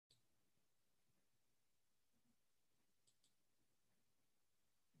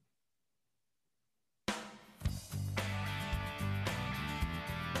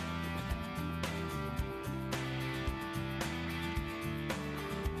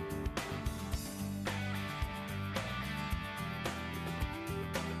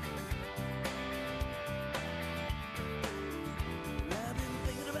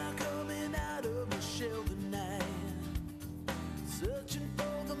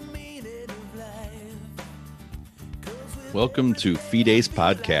Welcome to Fides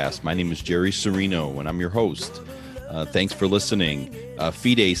Podcast. My name is Jerry Serino, and I'm your host. Thanks for listening.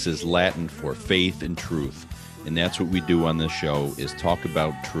 Fides is Latin for faith and truth, and that's what we do on this show is talk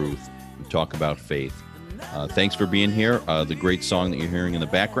about truth and talk about faith. Thanks for being here. The great song that you're hearing in the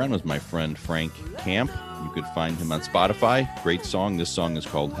background was my friend Frank Camp. You could find him on Spotify. Great song. This song is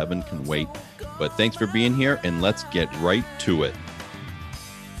called Heaven Can Wait. But thanks for being here, and let's get right to it.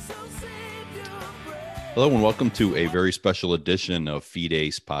 Hello and welcome to a very special edition of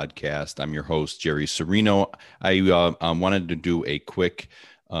Fides Podcast. I'm your host, Jerry Serino. I wanted to do a quick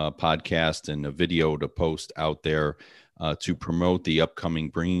podcast and a video to post out there to promote the upcoming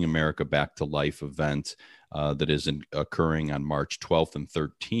Bringing America Back to Life event that is occurring on March 12th and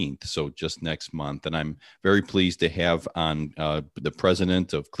 13th, so just next month. And I'm very pleased to have on the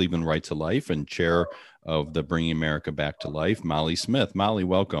president of Cleveland Right to Life and chair of the Bringing America Back to Life, Molly Smith. Molly,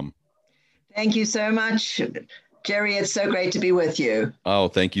 welcome. Thank you so much, Jerry. It's so great to be with you. Oh,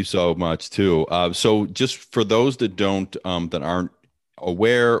 thank you so much too. So just for those that that aren't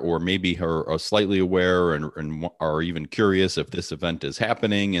aware or maybe are slightly aware and are even curious if this event is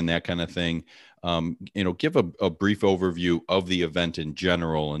happening and that kind of thing, give a brief overview of the event in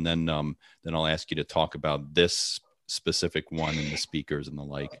general, and then I'll ask you to talk about this specific one and the speakers and the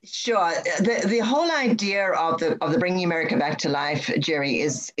like. Sure. The whole idea of the Bringing America Back to Life, Jerry,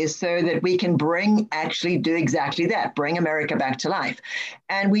 is so that we can do exactly that, bring America back to life.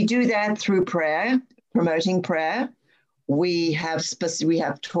 And we do that through prayer, promoting prayer. We have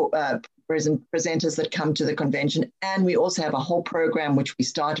presenters that come to the convention, and we also have a whole program which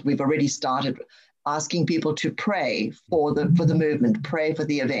we've already started asking people to pray for the movement, pray for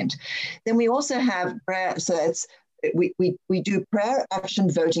the event. Then we also have prayer, so it's we do prayer, action,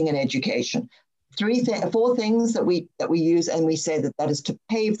 voting, and education. Four things that we use, and we say that is to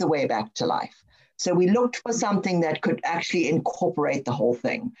pave the way back to life. So we looked for something that could actually incorporate the whole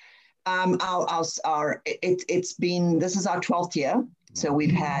thing. This is our 12th year, so we've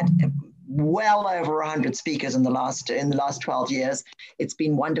had well over 100 speakers in the last 12 years. It's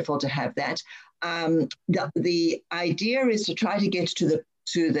been wonderful to have that. The idea is to try to get to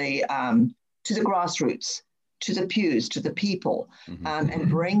the grassroots, to the pews, to the people, and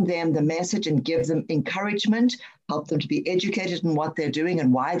bring them the message and give them encouragement, help them to be educated in what they're doing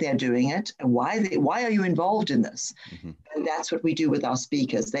and why they're doing it, and why are you involved in this? And that's what we do with our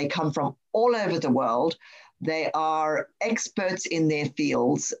speakers. They come from all over the world. They are experts in their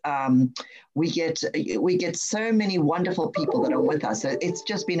fields. We get so many wonderful people that are with us. So it's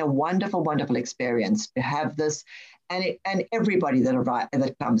just been a wonderful, wonderful experience to have this. And everybody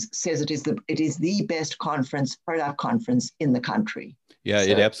that comes says it is the best pro-life conference in the country. Yeah, so.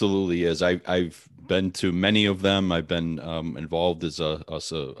 It absolutely is. I've been to many of them. I've been involved as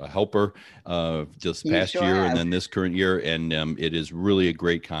a helper just past year and then this current year, and it is really a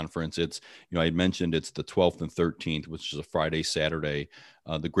great conference. It's I mentioned it's the 12th and 13th, which is a Friday, Saturday.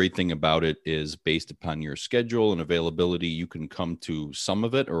 The great thing about it is based upon your schedule and availability, you can come to some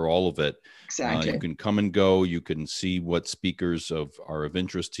of it or all of it. Exactly. You can come and go. You can see what speakers are of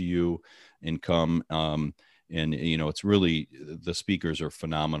interest to you and come. And it's really, the speakers are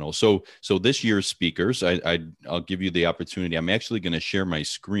phenomenal. So this year's speakers, I'll give you the opportunity. I'm actually going to share my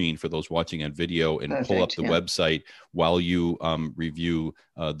screen for those watching on video and pull up the website while you review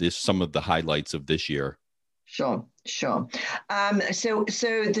some of the highlights of this year. Sure. So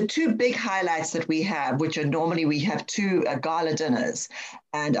the two big highlights that we have, which are normally we have two gala dinners,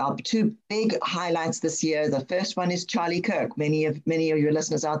 and our two big highlights this year. The first one is Charlie Kirk. Many of your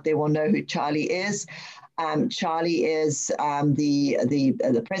listeners out there will know who Charlie is. Charlie is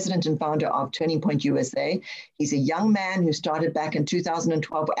the president and founder of Turning Point USA. He's a young man who started back in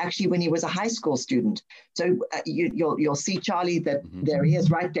 2012, actually when he was a high school student. So you'll see Charlie, that there he is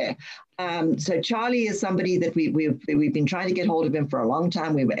right there. So Charlie is somebody that we've been trying to get hold of him for a long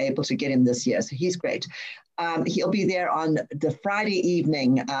time. We were able to get him this year, so he's great. He'll be there on the Friday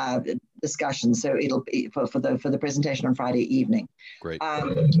evening discussion. So it'll be for the presentation on Friday evening. Great.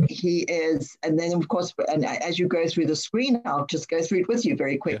 He is, and then of course, and as you go through the screen, I'll just go through it with you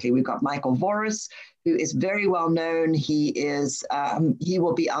very quickly. Yeah. We've got Michael Voris, who is very well known. He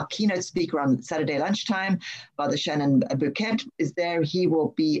will be our keynote speaker on Saturday lunchtime. Father Shannon Bouquet is there. He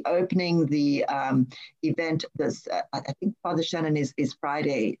will be opening the event. I think Father Shannon is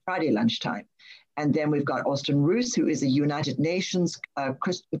Friday lunchtime. And then we've got Austin Roos, who is a United Nations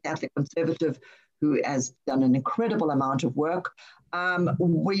Christian Catholic conservative who has done an incredible amount of work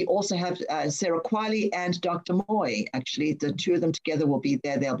We also have Sarah Quiley and Dr. Moy. Actually, the two of them together will be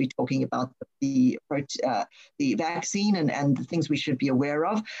there. They'll be talking about the vaccine and the things we should be aware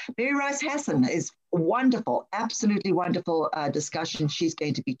of. Mary Rice Hassan is wonderful, absolutely wonderful discussion. She's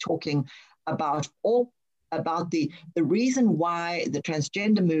going to be talking about the reason why the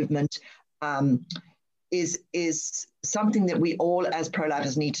transgender movement is something that we all as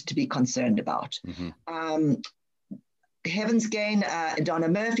pro-lifers need to be concerned about. Mm-hmm. Heaven's Gain, Donna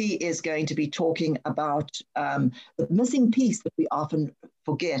Murphy is going to be talking about the missing piece that we often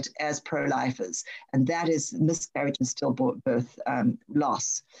forget as pro-lifers, and that is miscarriage and stillbirth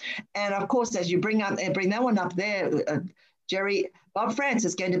loss. And of course, as you bring that one up there, Jerry, Bob France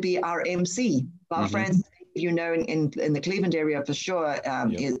is going to be our MC. Bob mm-hmm. France, you know, in the Cleveland area for sure,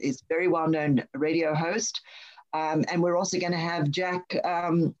 is very well-known radio host. And we're also going to have Jack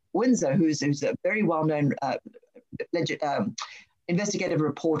Windsor, who's a very well-known investigative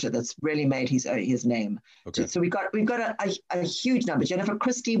reporter that's really made his name. Okay. So we've got a huge number. Jennifer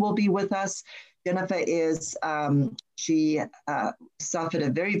Christie will be with us. Jennifer is she suffered a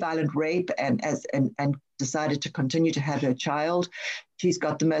very violent rape and decided to continue to have her child. She's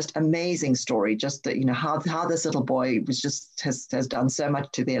got the most amazing story, just that, you know, how this little boy has done so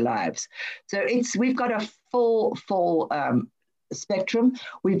much to their lives. So we've got a full spectrum.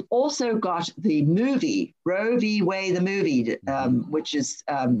 We've also got the movie, Roe v. Wade, the movie, which is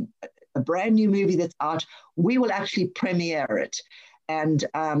a brand new movie that's out. We will actually premiere it. And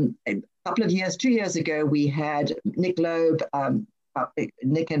a couple of years, 2 years ago, we had Nick Loeb,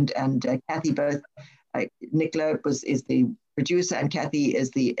 Nick and Kathy both. Nick Loeb is the producer and Kathy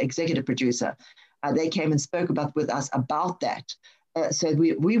is the executive producer. They came and spoke with us about that. So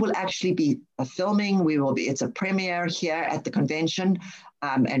we will actually be filming. It's a premiere here at the convention,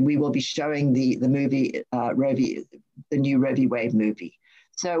 and we will be showing the movie the new Roe v. Wade movie.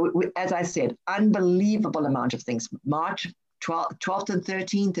 So as I said, unbelievable amount of things. March 12th and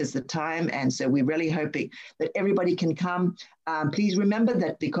 13th is the time, and so we're really hoping that everybody can come. Please remember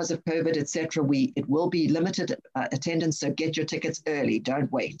that because of COVID, etc., it will be limited attendance. So get your tickets early.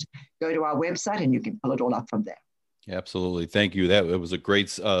 Don't wait. Go to our website, and you can pull it all up from there. Absolutely. Thank you. That was a great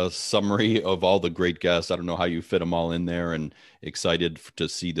summary of all the great guests. I don't know how you fit them all in there, and excited to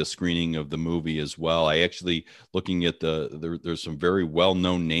see the screening of the movie as well. I actually, looking at there's some very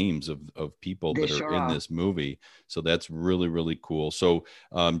well-known names of people that are in this movie. So that's really, really cool. So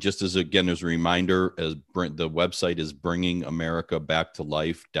just as a reminder, the website is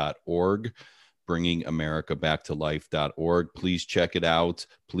bringingamericaBackToLife.org. bringingamericaBackToLife.org. Please check it out.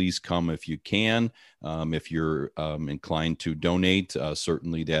 Please come if you can. If you're inclined to donate,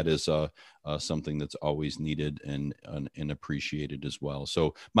 certainly that is something that's always needed and appreciated as well.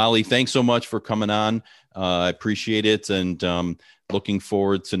 So Molly, thanks so much for coming on. I appreciate it. And looking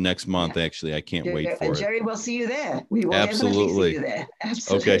forward to next month. Yeah. Actually, I can't wait for it. Jerry, we'll see you there. We will absolutely see you there.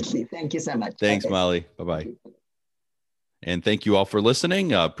 Absolutely. Okay. Thank you so much. Thanks, Molly. Bye-bye. And thank you all for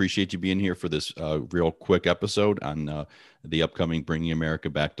listening. Appreciate you being here for this real quick episode on the upcoming Bringing America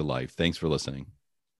Back to Life. Thanks for listening.